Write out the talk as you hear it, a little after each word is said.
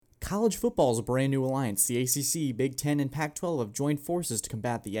College football is a brand new alliance. The ACC, Big Ten, and Pac-12 have joined forces to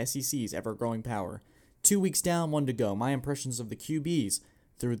combat the SEC's ever-growing power. 2 weeks down, one to go. My impressions of the QBs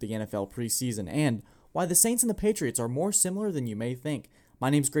through the NFL preseason, and why the Saints and the Patriots are more similar than you may think. My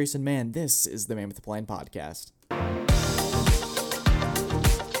name's Grayson Mann. This is the Man with the Plan podcast.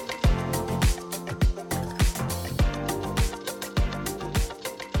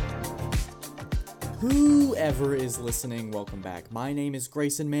 Whoever is listening, welcome back. My name is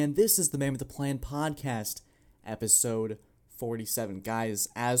Grayson Mann. This is the Man with the Plan podcast, episode 47. Guys,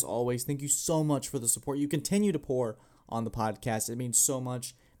 as always, thank you so much for the support you continue to pour on the podcast. It means so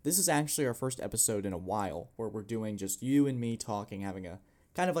much. This is actually our first episode in a while where we're doing just you and me talking, having a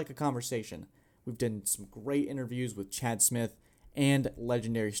kind of like a conversation. We've done some great interviews with Chad Smith and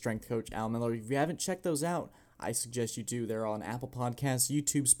legendary strength coach Al Miller. If you haven't checked those out, I suggest you do. They're on Apple Podcasts,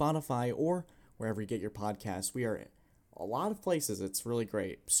 YouTube, Spotify, or wherever you get your podcasts. We are a lot of places. It's really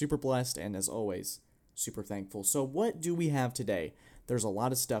great. Super blessed, and as always, super thankful. So what do we have today? There's a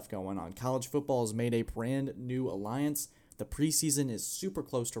lot of stuff going on. College football has made a brand new alliance. The preseason is super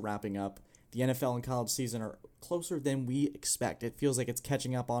close to wrapping up. The NFL and college season are closer than we expect. It feels like it's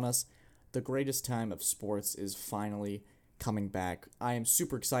catching up on us. The greatest time of sports is finally coming back. I am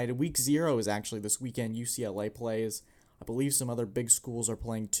super excited. Week 0 is actually this weekend. UCLA plays. I believe some other big schools are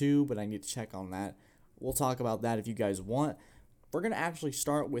playing too, but I need to check on that. We'll talk about that if you guys want. We're going to actually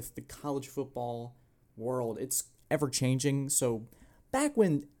start with the college football world. It's ever-changing. So back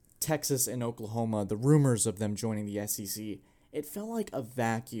when Texas and Oklahoma, the rumors of them joining the SEC, it felt like a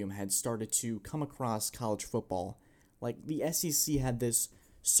vacuum had started to come across college football. Like the SEC had this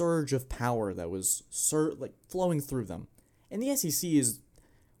surge of power that was flowing through them. And the SEC is,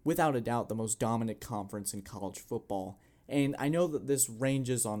 without a doubt, the most dominant conference in college football. And I know that this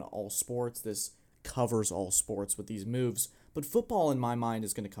ranges on all sports, this covers all sports with these moves, but football in my mind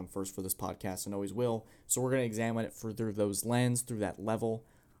is going to come first for this podcast and always will, so we're going to examine it through those lens, through that level.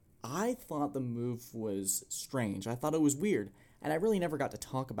 I thought the move was strange. I thought it was weird, and I really never got to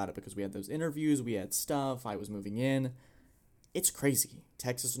talk about it because we had those interviews, we had stuff, I was moving in. It's crazy.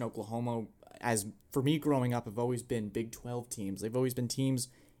 Texas and Oklahoma, as for me growing up, have always been Big 12 teams. They've always been teams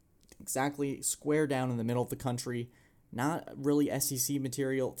exactly square down in the middle of the country. Not really SEC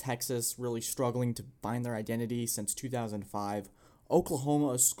material. Texas really struggling to find their identity since 2005.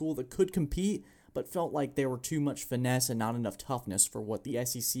 Oklahoma, a school that could compete, but felt like they were too much finesse and not enough toughness for what the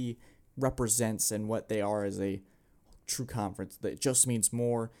SEC represents and what they are as a true conference. That just means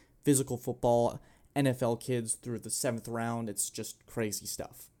more physical football, NFL kids through the 7th round. It's just crazy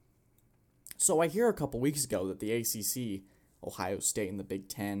stuff. So I hear a couple weeks ago that the ACC, Ohio State, and the Big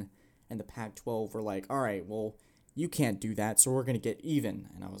Ten and the Pac-12 were like, all right, well, you can't do that, so we're going to get even.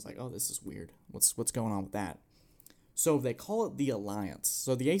 And I was like, oh, this is weird. What's going on with that? So they call it the Alliance.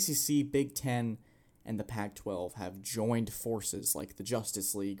 So the ACC, Big Ten, and the Pac-12 have joined forces like the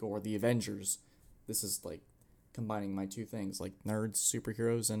Justice League or the Avengers. This is like combining my two things, like nerds,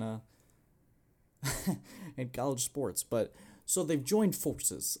 superheroes, and and college sports. But so they've joined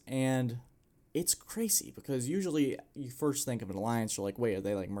forces, and it's crazy because usually you first think of an alliance, you're like, wait, are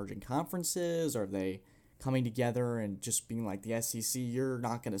they like merging conferences? Are they coming together and just being like, the SEC, you're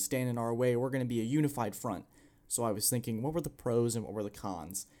not going to stand in our way. We're going to be a unified front. So I was thinking, what were the pros and what were the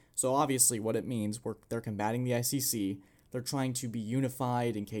cons? So obviously what it means, they're combating the SEC. They're trying to be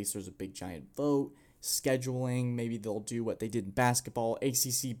unified in case there's a big giant vote. Scheduling, maybe they'll do what they did in basketball,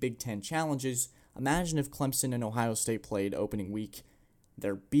 ACC Big Ten challenges. Imagine if Clemson and Ohio State played opening week.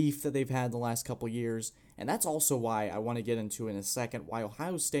 Their beef that they've had the last couple years. And that's also why I want to get into in a second, why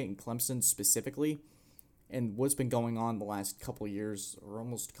Ohio State and Clemson specifically, and what's been going on the last couple of years, or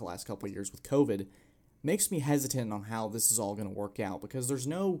almost the last couple of years with COVID, makes me hesitant on how this is all going to work out, because there's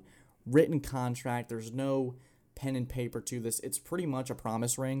no written contract, there's no pen and paper to this. It's pretty much a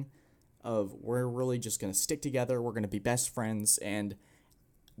promise ring of we're really just going to stick together, we're going to be best friends, and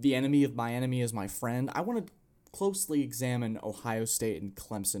the enemy of my enemy is my friend. I want to closely examine Ohio State and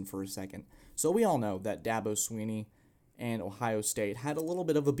Clemson for a second. So we all know that Dabo Swinney and Ohio State had a little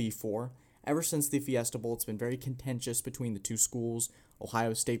bit of a beef war. Ever since the Fiesta Bowl, it's been very contentious between the two schools.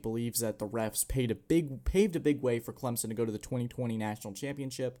 Ohio State believes that the refs paved a big way for Clemson to go to the 2020 National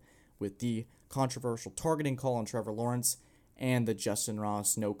Championship with the controversial targeting call on Trevor Lawrence and the Justin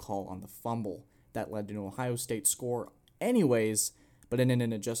Ross no call on the fumble that led to an Ohio State score anyways, but ended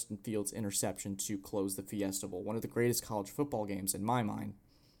in a Justin Fields interception to close the Fiesta Bowl, one of the greatest college football games in my mind.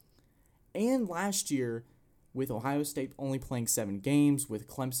 And last year, with Ohio State only playing 7 games, with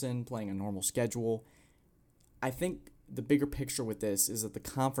Clemson playing a normal schedule, I think the bigger picture with this is that the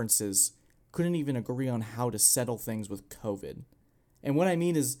conferences couldn't even agree on how to settle things with COVID. And what I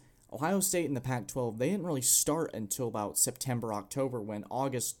mean is Ohio State in the Pac-12, they didn't really start until about September, October, when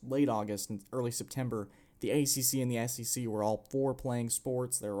late August and early September, the ACC and the SEC were all for playing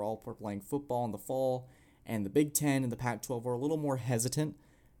sports. They were all for playing football in the fall, and the Big Ten and the Pac-12 were a little more hesitant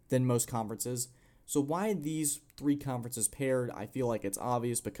than most conferences. So why these three conferences paired, I feel like it's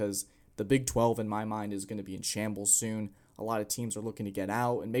obvious because the Big 12, in my mind, is going to be in shambles soon. A lot of teams are looking to get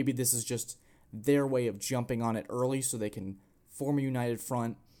out, and maybe this is just their way of jumping on it early so they can form a united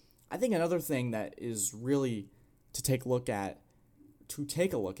front. I think another thing that is really to take a look at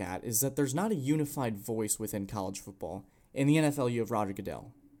is that there's not a unified voice within college football. In the NFL, you have Roger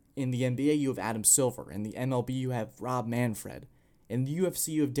Goodell. In the NBA, you have Adam Silver. In the MLB, you have Rob Manfred. In the UFC,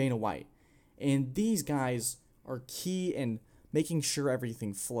 you have Dana White. And these guys are key in making sure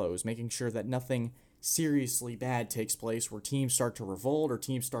everything flows, making sure that nothing seriously bad takes place where teams start to revolt or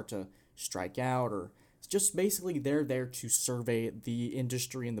teams start to strike out, or just basically they're there to survey the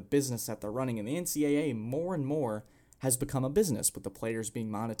industry and the business that they're running. And the NCAA more and more has become a business, with the players being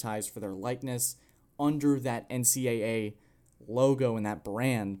monetized for their likeness under that NCAA logo and that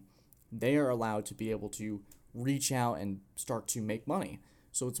brand. They are allowed to be able to reach out and start to make money.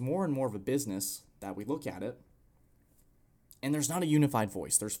 So it's more and more of a business that we look at it. And there's not a unified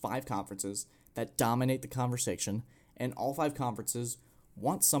voice. There's 5 conferences that dominate the conversation, and all 5 conferences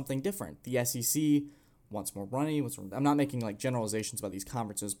want something different. The SEC wants more money. I'm not making like generalizations about these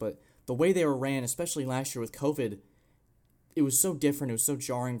conferences, but the way they were ran, especially last year with COVID, it was so different. It was so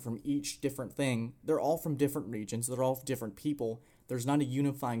jarring from each different thing. They're all from different regions. They're all different people. There's not a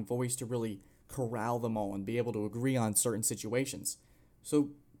unifying voice to really corral them all and be able to agree on certain situations. So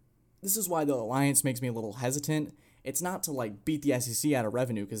this is why the alliance makes me a little hesitant. It's not to like beat the SEC out of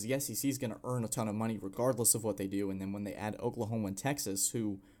revenue, because the SEC is going to earn a ton of money regardless of what they do. And then when they add Oklahoma and Texas,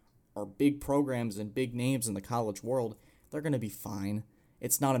 who are big programs and big names in the college world, they're going to be fine.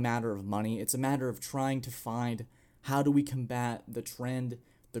 It's not a matter of money. It's a matter of trying to find how do we combat the trend,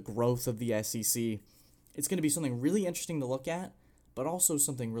 the growth of the SEC. It's going to be something really interesting to look at, but also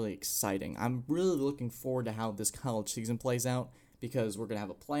something really exciting. I'm really looking forward to how this college season plays out, because we're going to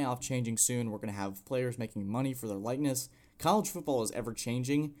have a playoff changing soon. We're going to have players making money for their likeness. College football is ever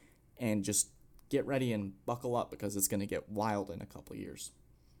changing, and just get ready and buckle up, because it's going to get wild in a couple of years.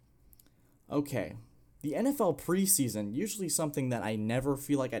 Okay, the NFL preseason, usually something that I never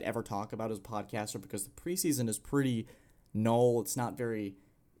feel like I'd ever talk about as a podcaster, because the preseason is pretty null. It's not very,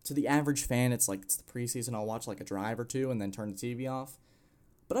 to the average fan, it's like it's the preseason. I'll watch like a drive or two and then turn the TV off.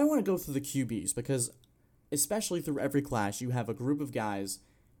 But I want to go through the QBs, because especially through every class, you have a group of guys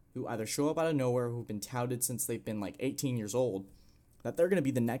who either show up out of nowhere, who've been touted since they've been like 18 years old, that they're going to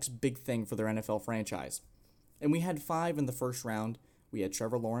be the next big thing for their NFL franchise. And we had 5 in the first round. We had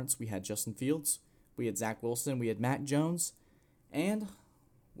Trevor Lawrence, we had Justin Fields, we had Zach Wilson, we had Mac Jones, and,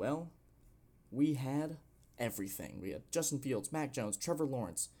 well, we had everything. We had Justin Fields, Mac Jones, Trevor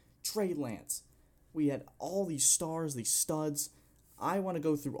Lawrence, Trey Lance. We had all these stars, these studs. I want to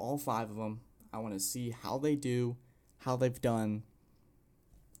go through all 5 of them. I want to see how they do, how they've done,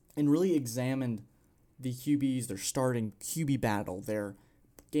 and really examine the QBs, their starting QB battle, their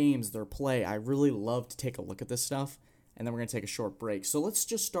games, their play. I really love to take a look at this stuff, and then we're going to take a short break. So let's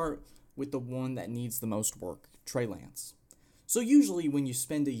just start with the one that needs the most work, Trey Lance. So usually when you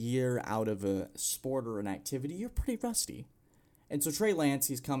spend a year out of a sport or an activity, you're pretty rusty. And so Trey Lance,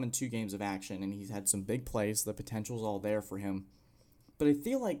 he's come in 2 games of action, and he's had some big plays. The potential's all there for him. But I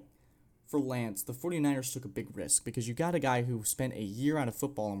feel like for Lance, the 49ers took a big risk, because you got a guy who spent a year out of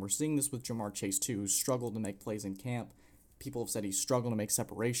football, and we're seeing this with Jamar Chase too, who struggled to make plays in camp. People have said he's struggled to make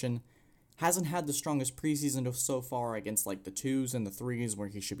separation. Hasn't had the strongest preseason so far against like the 2s and the 3s where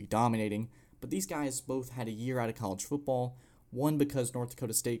he should be dominating. But these guys both had a year out of college football. One because North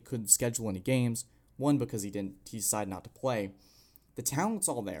Dakota State couldn't schedule any games. One because he decided not to play. The talent's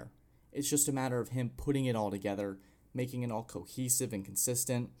all there. It's just a matter of him putting it all together, making it all cohesive and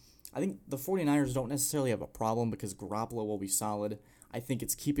consistent. I think the 49ers don't necessarily have a problem, because Garoppolo will be solid. I think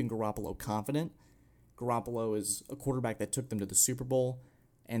it's keeping Garoppolo confident. Garoppolo is a quarterback that took them to the Super Bowl,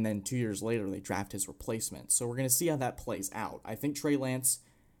 and then 2 years later they draft his replacement. So we're going to see how that plays out. I think Trey Lance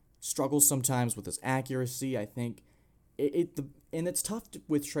struggles sometimes with his accuracy. I think and it's tough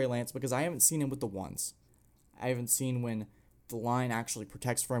with Trey Lance, because I haven't seen him with the ones. I haven't seen when the line actually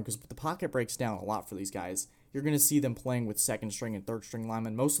protects for him, because the pocket breaks down a lot for these guys. You're going to see them playing with second string and third string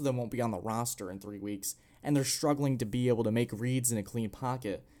linemen. Most of them won't be on the roster in 3 weeks, and they're struggling to be able to make reads in a clean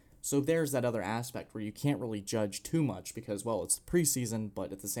pocket. So there's that other aspect where you can't really judge too much, because, well, it's the preseason,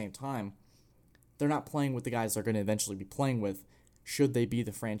 but at the same time, they're not playing with the guys they're going to eventually be playing with should they be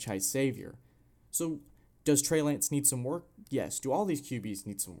the franchise savior. So Does Trey Lance need some work? Yes. Do all these QBs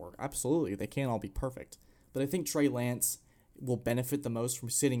need some work? Absolutely. They can't all be perfect. But I think Trey Lance will benefit the most from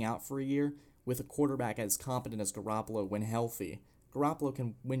sitting out for a year with a quarterback as competent as Garoppolo when healthy. Garoppolo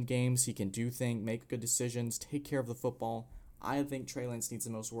can win games. He can do things, make good decisions, take care of the football. I think Trey Lance needs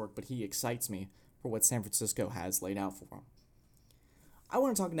the most work, but he excites me for what San Francisco has laid out for him. I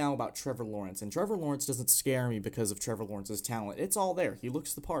want to talk now about Trevor Lawrence, and Trevor Lawrence doesn't scare me because of Trevor Lawrence's talent. It's all there. He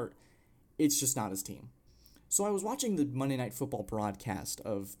looks the part. It's just not his team. So I was watching the Monday Night Football broadcast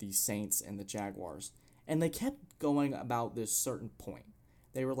of the Saints and the Jaguars, and they kept going about this certain point.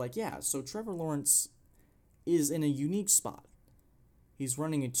 They were like, yeah, so Trevor Lawrence is in a unique spot. He's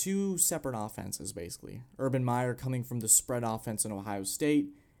running in two separate offenses, basically. Urban Meyer coming from the spread offense in Ohio State,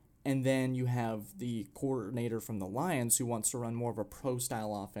 and then you have the coordinator from the Lions who wants to run more of a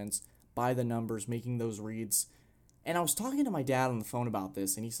pro-style offense, by the numbers, making those reads. And I was talking to my dad on the phone about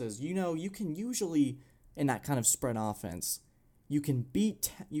this, and he says, you can usually, in that kind of spread offense, you can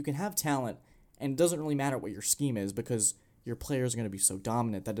have talent, and it doesn't really matter what your scheme is because your players are going to be so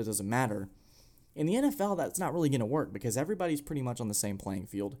dominant that it doesn't matter. In the NFL, that's not really going to work because everybody's pretty much on the same playing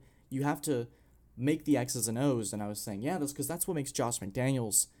field. You have to make the X's and O's, and I was saying, yeah, that's because that's what makes Josh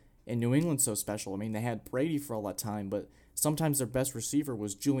McDaniels in New England so special. I mean, they had Brady for all that time, but sometimes their best receiver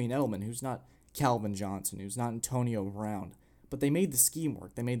was Julian Edelman, who's not Calvin Johnson, who's not Antonio Brown. But they made the scheme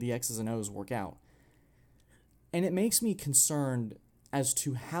work. They made the X's and O's work out. And it makes me concerned as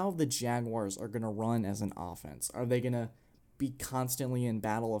to how the Jaguars are going to run as an offense. Are they going to be constantly in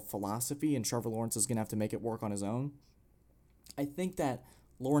battle of philosophy and Trevor Lawrence is going to have to make it work on his own? I think that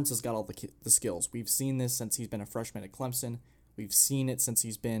Lawrence has got all the skills. We've seen this since he's been a freshman at Clemson. We've seen it since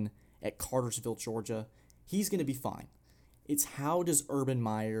he's been at Cartersville, Georgia. He's going to be fine. It's how does Urban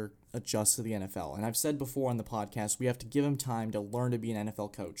Meyer adjust to the NFL? And I've said before on the podcast, we have to give him time to learn to be an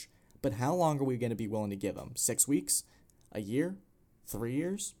NFL coach. But how long are we going to be willing to give him? 6 weeks? A year? 3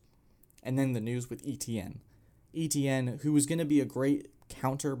 years? And then the news with ETN. ETN, who was going to be a great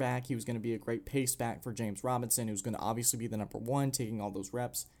counterback, he was going to be a great pace back for James Robinson, who's going to obviously be the number one, taking all those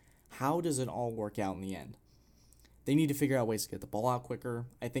reps. How does it all work out in the end? They need to figure out ways to get the ball out quicker.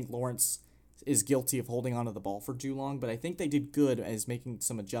 I think Lawrence is guilty of holding onto the ball for too long, but I think they did good as making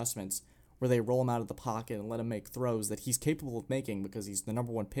some adjustments where they roll him out of the pocket and let him make throws that he's capable of making because he's the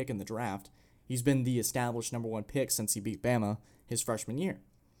number one pick in the draft. He's been the established number one pick since he beat Bama his freshman year.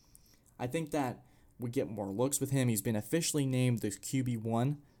 I think that we get more looks with him. He's been officially named the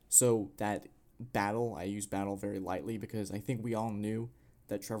QB1, so that battle, I use battle very lightly because I think we all knew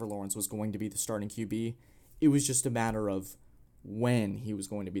that Trevor Lawrence was going to be the starting QB. It was just a matter of when he was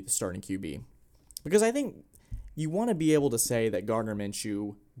going to be the starting QB. Because I think you want to be able to say that Gardner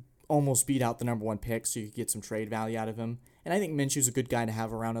Minshew almost beat out the number one pick so you could get some trade value out of him. And I think Minshew's a good guy to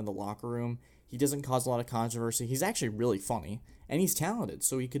have around in the locker room. He doesn't cause a lot of controversy. He's actually really funny, and he's talented,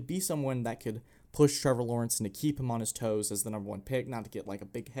 so he could be someone that could push Trevor Lawrence and to keep him on his toes as the number one pick, not to get like a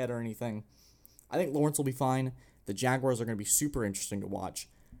big head or anything. I think Lawrence will be fine. The Jaguars are going to be super interesting to watch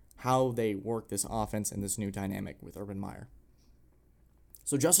how they work this offense and this new dynamic with Urban Meyer.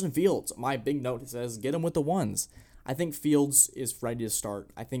 So Justin Fields, my big note says, get him with the ones. I think Fields is ready to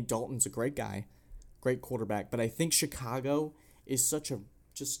start. I think Dalton's a great guy, great quarterback, but I think Chicago is such a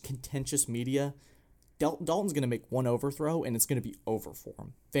just contentious media. Dalton's going to make one overthrow, and it's going to be over for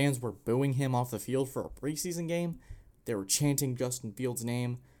him. Fans were booing him off the field for a preseason game. They were chanting Justin Fields'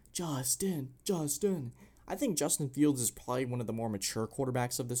 name. Justin. I think Justin Fields is probably one of the more mature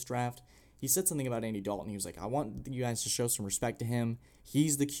quarterbacks of this draft. He said something about Andy Dalton. He was like, I want you guys to show some respect to him.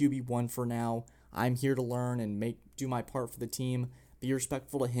 He's the QB1 for now. I'm here to learn and do my part for the team. Be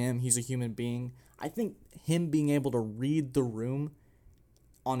respectful to him. He's a human being. I think him being able to read the room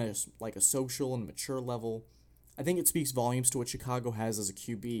on a social and mature level, I think it speaks volumes to what Chicago has as a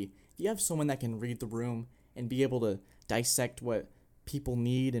QB. If you have someone that can read the room and be able to dissect what people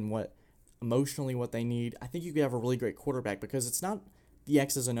need and what they need, I think you could have a really great quarterback because it's not the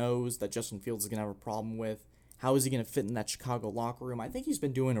X's and O's that Justin Fields is going to have a problem with. How is he going to fit in that Chicago locker room? I think he's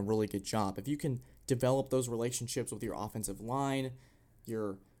been doing a really good job. If you can develop those relationships with your offensive line,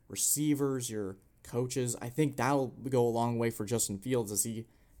 your receivers, your coaches, I think that'll go a long way for Justin Fields as he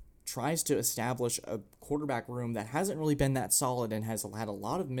tries to establish a quarterback room that hasn't really been that solid and has had a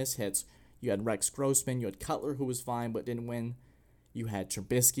lot of mishits. You had Rex Grossman, you had Cutler, who was fine but didn't win. You had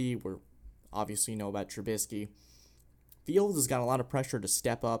Trubisky, where obviously you know about Trubisky. Fields has got a lot of pressure to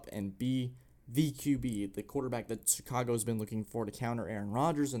step up and be the QB, the quarterback that Chicago's been looking for to counter Aaron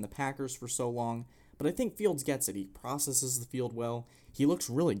Rodgers and the Packers for so long. But I think Fields gets it. He processes the field well. He looks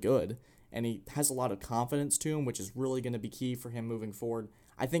really good, and he has a lot of confidence to him, which is really going to be key for him moving forward.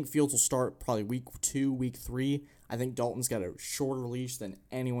 I think Fields will start probably week 2, week 3. I think Dalton's got a shorter leash than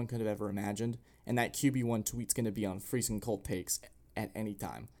anyone could have ever imagined, and that QB1 tweet's going to be on freezing cold takes at any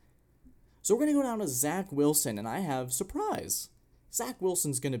time. So we're going to go down to Zach Wilson, and I have surprise. Zach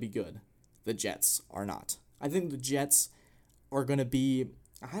Wilson's going to be good. The Jets are not. I think the Jets are going to be...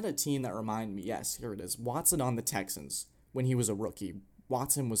 I had a team that reminded me, yes, here it is, Watson on the Texans when he was a rookie.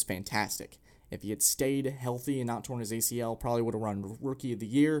 Watson was fantastic. If he had stayed healthy and not torn his ACL, probably would have run Rookie of the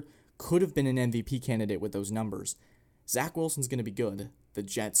Year, could have been an MVP candidate with those numbers. Zach Wilson's going to be good. The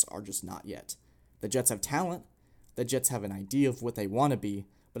Jets are just not yet. The Jets have talent. The Jets have an idea of what they want to be,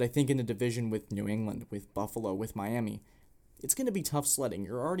 but I think in a division with New England, with Buffalo, with Miami, it's going to be tough sledding.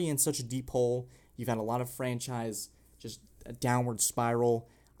 You're already in such a deep hole. You've had a lot of franchise, just a downward spiral.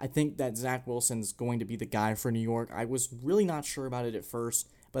 I think that Zach Wilson's going to be the guy for New York. I was really not sure about it at first,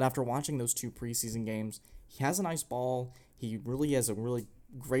 but after watching those 2 preseason games, he has a nice ball. He really has a really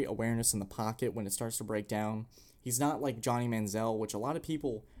great awareness in the pocket when it starts to break down. He's not like Johnny Manziel, which a lot of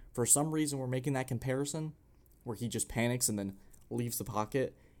people, for some reason, were making that comparison, where he just panics and then leaves the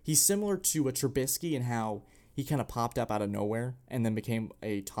pocket. He's similar to a Trubisky in how he kind of popped up out of nowhere and then became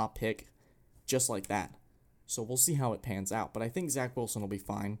a top pick just like that. So we'll see how it pans out. But I think Zach Wilson will be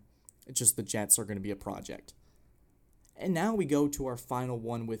fine. It's just the Jets are going to be a project. And now we go to our final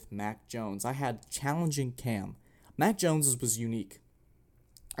one with Mac Jones. I had challenging Cam. Mac Jones was unique.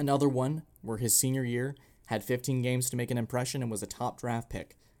 Another one where his senior year had 15 games to make an impression and was a top draft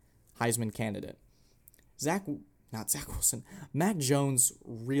pick. Heisman candidate. Mac Jones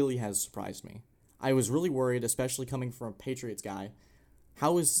really has surprised me. I was really worried, especially coming from a Patriots guy.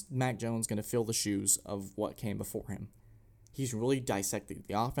 How is Mac Jones going to fill the shoes of what came before him? He's really dissected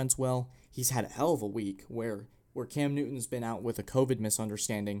the offense well. He's had a hell of a week where Cam Newton's been out with a COVID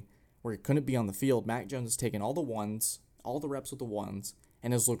misunderstanding where he couldn't be on the field. Mac Jones has taken all the reps with the ones,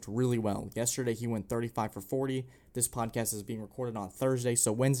 and has looked really well. Yesterday, he went 35 for 40. This podcast is being recorded on Thursday,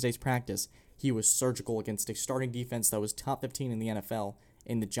 so Wednesday's practice, he was surgical against a starting defense that was top 15 in the NFL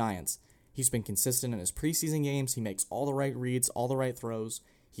in the Giants. He's been consistent in his preseason games. He makes all the right reads, all the right throws.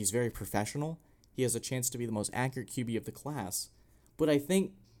 He's very professional. He has a chance to be the most accurate QB of the class. But I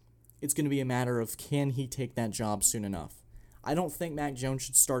think it's going to be a matter of, can he take that job soon enough? I don't think Mac Jones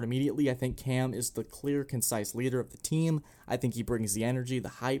should start immediately. I think Cam is the clear, concise leader of the team. I think he brings the energy, the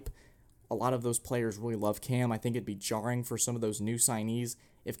hype. A lot of those players really love Cam. I think it'd be jarring for some of those new signees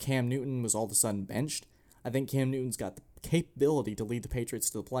if Cam Newton was all of a sudden benched. I think Cam Newton's got the capability to lead the Patriots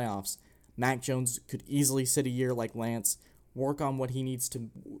to the playoffs. Mac Jones could easily sit a year like Lance, work on what he needs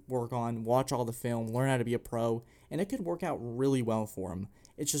to work on, watch all the film, learn how to be a pro, and it could work out really well for him.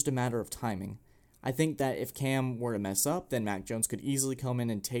 It's just a matter of timing. I think that if Cam were to mess up, then Mac Jones could easily come in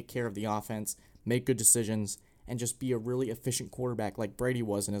and take care of the offense, make good decisions, and just be a really efficient quarterback like Brady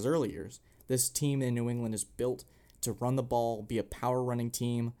was in his early years. This team in New England is built to run the ball, be a power running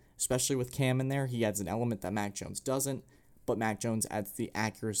team, especially with Cam in there. He adds an element that Mac Jones doesn't, but Mac Jones adds the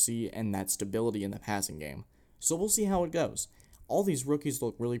accuracy and that stability in the passing game. So we'll see how it goes. All these rookies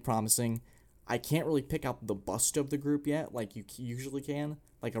look really promising. I can't really pick out the bust of the group yet like you usually can,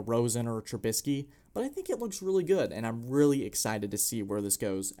 like a Rosen or a Trubisky, but I think it looks really good, and I'm really excited to see where this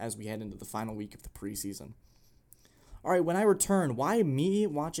goes as we head into the final week of the preseason. All right, when I return, why me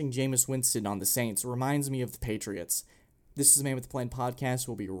watching Jameis Winston on the Saints reminds me of the Patriots. This is the Man with the Plan podcast.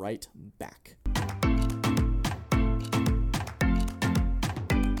 We'll be right back.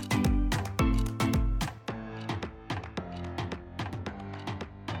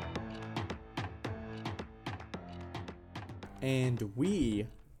 And we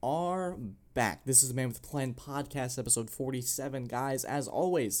are back. This is the Man with the Plan podcast, episode 47. Guys, as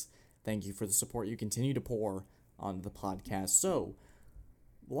always, thank you for the support you continue to pour onto the podcast. So,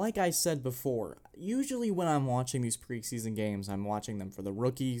 like I said before, usually when I'm watching these preseason games, I'm watching them for the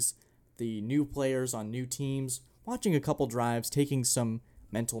rookies, the new players on new teams, watching a couple drives, taking some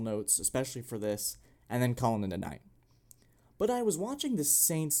mental notes, especially for this, and then calling it a night. But I was watching the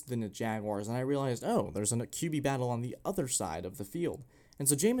Saints and the Jaguars, and I realized, there's a QB battle on the other side of the field. And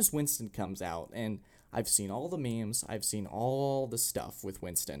so Jameis Winston comes out, and I've seen all the memes, I've seen all the stuff with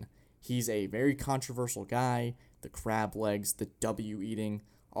Winston. He's a very controversial guy, the crab legs, the W eating,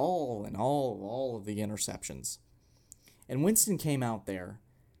 all of the interceptions. And Winston came out there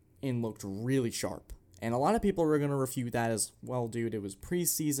and looked really sharp. And a lot of people are going to refute that as, well, dude, it was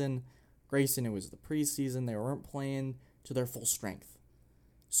preseason. Grayson, it was the preseason. They weren't playing to their full strength.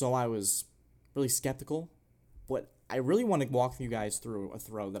 So I was really skeptical, but I really want to walk you guys through a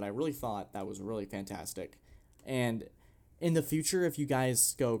throw that I really thought that was really fantastic. And in the future, if you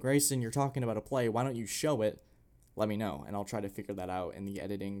guys go, Grayson, you're talking about a play, why don't you show it? let me know, and I'll try to figure that out in the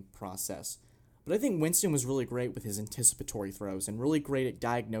editing process. But I think Winston was really great with his anticipatory throws and really great at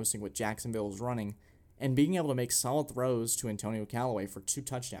diagnosing what Jacksonville was running and being able to make solid throws to Antonio Callaway for 2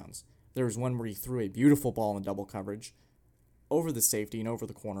 touchdowns. There was one where he threw a beautiful ball in double coverage over the safety and over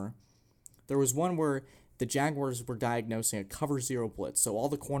the corner. There was one where the Jaguars were diagnosing a cover 0 blitz, so all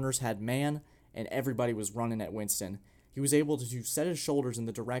the corners had man and everybody was running at Winston. He was able to set his shoulders in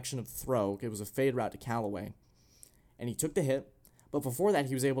the direction of the throw. It was a fade route to Callaway, and he took the hit. But before that,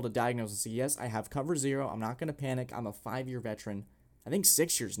 he was able to diagnose and say, yes, I have cover 0. I'm not going to panic. I'm a 5-year veteran. I think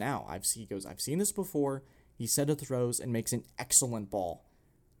 6 years now. I've seen this before. He set the throws and makes an excellent ball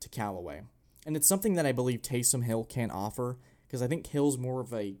to Callaway. And it's something that I believe Taysom Hill can't offer, because I think Hill's more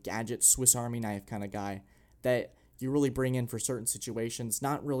of a gadget Swiss Army knife kind of guy that you really bring in for certain situations,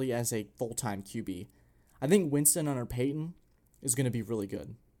 not really as a full-time QB. I think Winston under Peyton is going to be really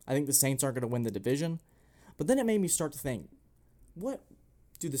good. I think the Saints aren't going to win the division, but then it made me start to think, what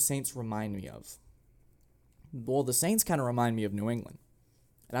do the Saints remind me of? Well, the Saints kind of remind me of New England,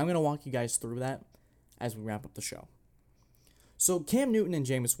 and I'm going to walk you guys through that as we wrap up the show. So Cam Newton and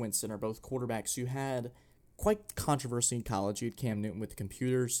Jameis Winston are both quarterbacks who had quite controversy in college. You had Cam Newton with the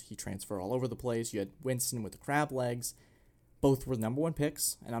computers. He transferred all over the place. You had Winston with the crab legs. Both were number 1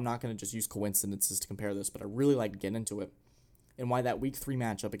 picks, and I'm not going to just use coincidences to compare this, but I really like to get into it and why that Week 3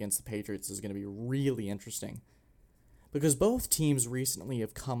 matchup against the Patriots is going to be really interesting. Because both teams recently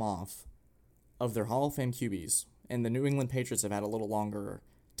have come off of their Hall of Fame QBs, and the New England Patriots have had a little longer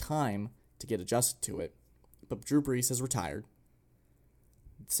time to get adjusted to it. But Drew Brees has retired.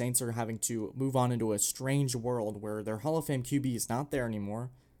 The Saints are having to move on into a strange world where their Hall of Fame QB is not there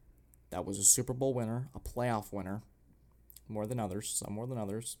anymore. That was a Super Bowl winner, a playoff winner, more than others, some more than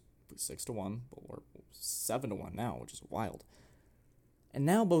others, 6-1, but we're 7-1 now, which is wild. And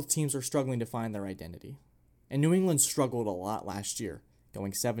now both teams are struggling to find their identity. And New England struggled a lot last year,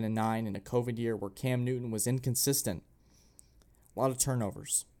 going 7-9 in a COVID year where Cam Newton was inconsistent. A lot of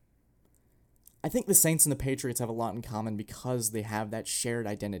turnovers. I think the Saints and the Patriots have a lot in common because they have that shared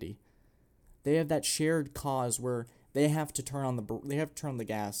identity. They have that shared cause where they have to turn on the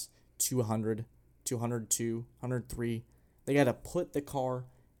gas to 100, 202, 103. They got to put the car.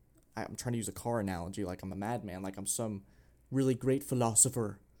 I'm trying to use a car analogy like I'm a madman, like I'm some really great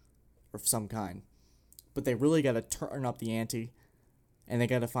philosopher of some kind. But they really got to turn up the ante, and they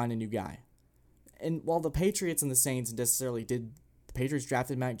got to find a new guy. And while the Patriots and the Saints necessarily did, the Patriots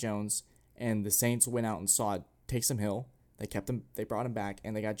drafted Mac Jones, and the Saints went out and saw Taysom Hill. They brought him back,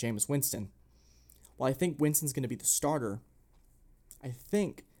 and they got Jameis Winston. While I think Winston's going to be the starter, I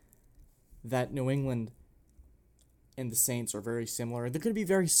think that New England and the Saints are very similar. They're going to be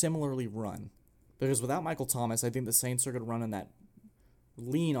very similarly run. Because without Michael Thomas, I think the Saints are going to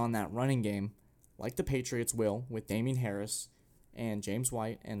lean on that running game, like the Patriots will, with Damian Harris and James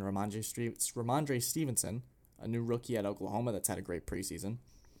White and Ramondre Stevenson, a new rookie at Oklahoma that's had a great preseason.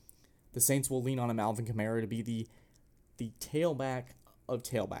 The Saints will lean on a Alvin Kamara to be the tailback of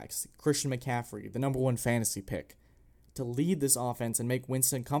tailbacks, Christian McCaffrey, the number 1 fantasy pick, to lead this offense and make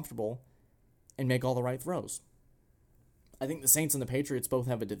Winston comfortable and make all the right throws. I think the Saints and the Patriots both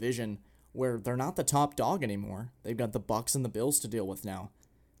have a division where they're not the top dog anymore. They've got the Bucs and the Bills to deal with now.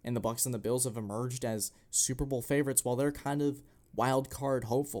 And the Bucs and the Bills have emerged as Super Bowl favorites while they're kind of wild card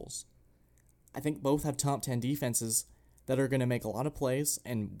hopefuls. I think both have top 10 defenses that are going to make a lot of plays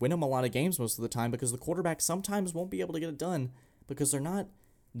and win them a lot of games most of the time because the quarterback sometimes won't be able to get it done because they're not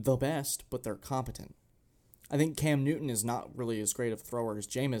the best, but they're competent. I think Cam Newton is not really as great of a thrower as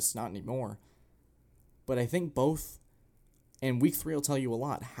Jameis, not anymore. But I think both, and Week 3 will tell you a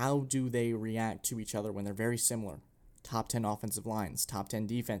lot. How do they react to each other when they're very similar? Top 10 offensive lines, top 10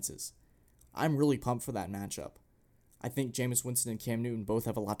 defenses. I'm really pumped for that matchup. I think Jameis Winston and Cam Newton both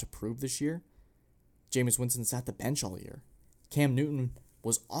have a lot to prove this year. Jameis Winston sat the bench all year. Cam Newton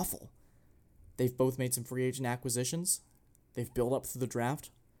was awful. They've both made some free agent acquisitions. They've built up through the draft.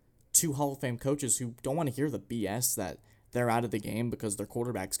 2 Hall of Fame coaches who don't want to hear the BS that they're out of the game because their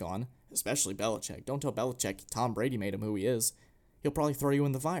quarterback's gone, especially Belichick. Don't tell Belichick Tom Brady made him who he is. He'll probably throw you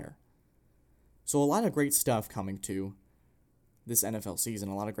in the fire. So a lot of great stuff coming to this NFL season,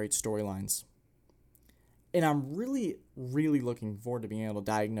 a lot of great storylines. And I'm really, really looking forward to being able to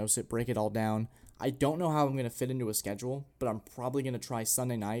diagnose it, break it all down. I don't know how I'm going to fit into a schedule, but I'm probably going to try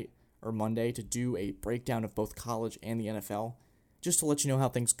Sunday night or Monday to do a breakdown of both college and the NFL, just to let you know how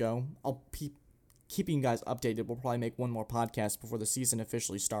things go. I'll be keeping you guys updated. We'll probably make one more podcast before the season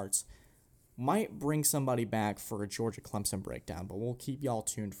officially starts. Might bring somebody back for a Georgia Clemson breakdown, but we'll keep y'all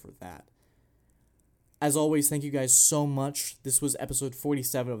tuned for that. As always, thank you guys so much. This was episode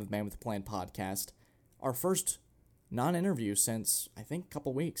 47 of the Man with a Plan podcast. Our first non-interview since, I think, a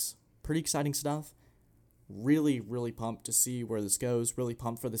couple weeks. Pretty exciting stuff. Really, really pumped to see where this goes. Really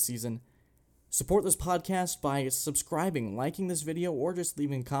pumped for the season. Support this podcast by subscribing, liking this video, or just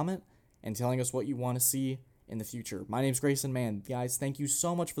leaving a comment and telling us what you want to see in the future. My name's Grayson Mann. Guys, thank you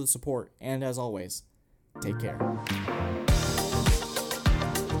so much for the support, and as always, take care.